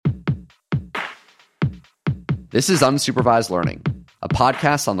This is Unsupervised Learning, a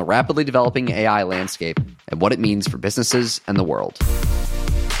podcast on the rapidly developing AI landscape and what it means for businesses and the world.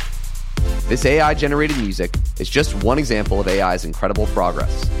 This AI-generated music is just one example of AI's incredible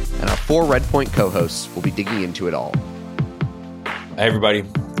progress, and our 4 Redpoint co-hosts will be digging into it all. Hey everybody,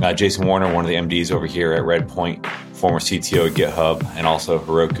 Jason Warner, one of the MDs over here at Redpoint, former CTO at GitHub, and also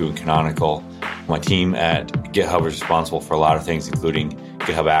Heroku and Canonical. My team at GitHub is responsible for a lot of things, including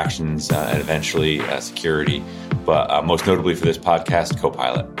GitHub Actions and eventually security, but most notably for this podcast,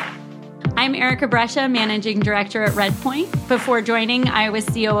 Copilot. I'm Erica Brescia, Managing Director at Redpoint. Before joining, I was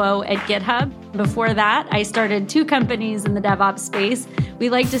COO at GitHub. Before that, I started 2 companies in the DevOps space. We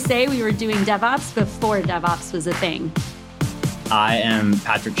like to say we were doing DevOps before DevOps was a thing. I am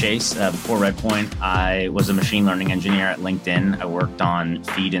Patrick Chase. Before Redpoint, I was a machine learning engineer at LinkedIn. I worked on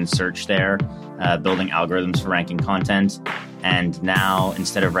feed and search there, building algorithms for ranking content. And now,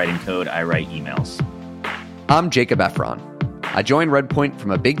 instead of writing code, I write emails. I'm Jacob Efron. I joined Redpoint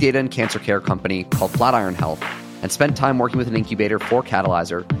from a big data and cancer care company called Flatiron Health and spent time working with an incubator for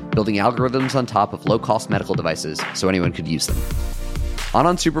Catalyzer, building algorithms on top of low-cost medical devices so anyone could use them. On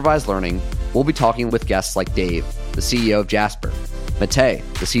Unsupervised Learning, we'll be talking with guests like Dave, the CEO of Jasper, Matej,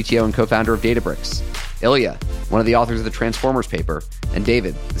 the CTO and co-founder of Databricks, Ilya, one of the authors of the Transformers paper, and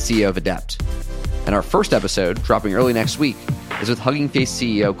David, the CEO of Adept. And our first episode, dropping early next week, is with Hugging Face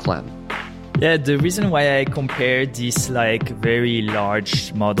CEO Clem. Yeah, the reason why I compare these very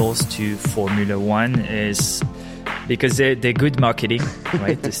large models to Formula One is because they're good marketing,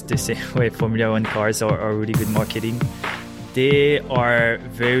 right? The same way Formula One cars are really good marketing. They are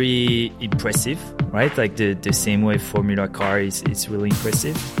very impressive, right? Like the same way Formula car is really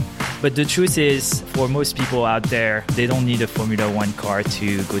impressive. But the truth is, for most people out there, they don't need a Formula One car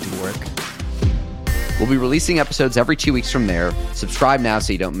to go to work. We'll be releasing episodes every 2 weeks from there. Subscribe now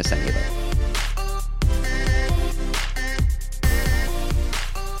so you don't miss any of it.